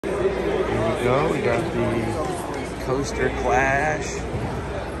go. We got the Coaster Clash.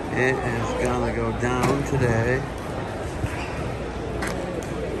 It is gonna go down today.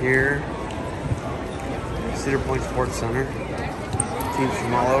 Here, Cedar Point Sports Center. Teams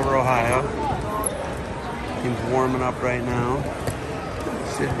from all over Ohio. Teams warming up right now.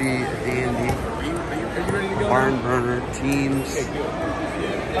 Should be a dandy. Barn burner. Teams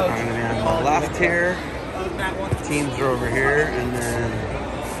are going to be on the left here. Teams are over here, and then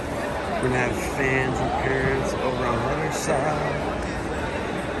we're going to have fans and parents over on the other side.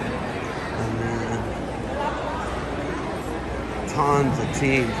 And then tons of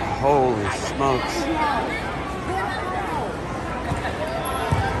teams. Holy smokes.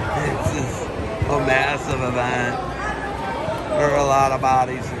 This is a massive event. There are a lot of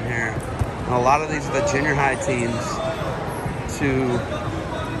bodies in here. And a lot of these are the junior high teams to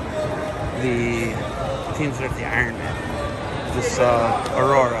the teams that are at the Ironman. This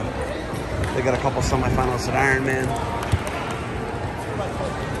Aurora. They got a couple semifinalists at Ironman.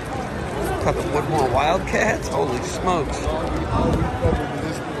 Got the Woodmore Wildcats. Holy smokes.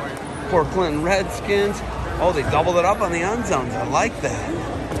 Port Clinton Redskins. Oh, they doubled it up on the unzones. I like that.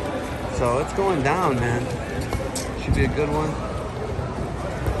 So it's going down, man. Should be a good one.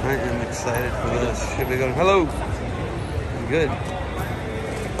 I am excited for this. Should be good. Hello. Good.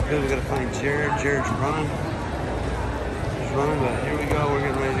 Good. We gotta find Jared. Jared's running. He's running, but here we go. We're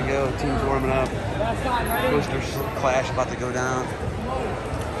getting ready to go. Team's warming up. Coaster Clash about to go down.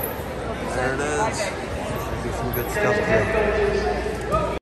 There it is. Should be some good stuff today.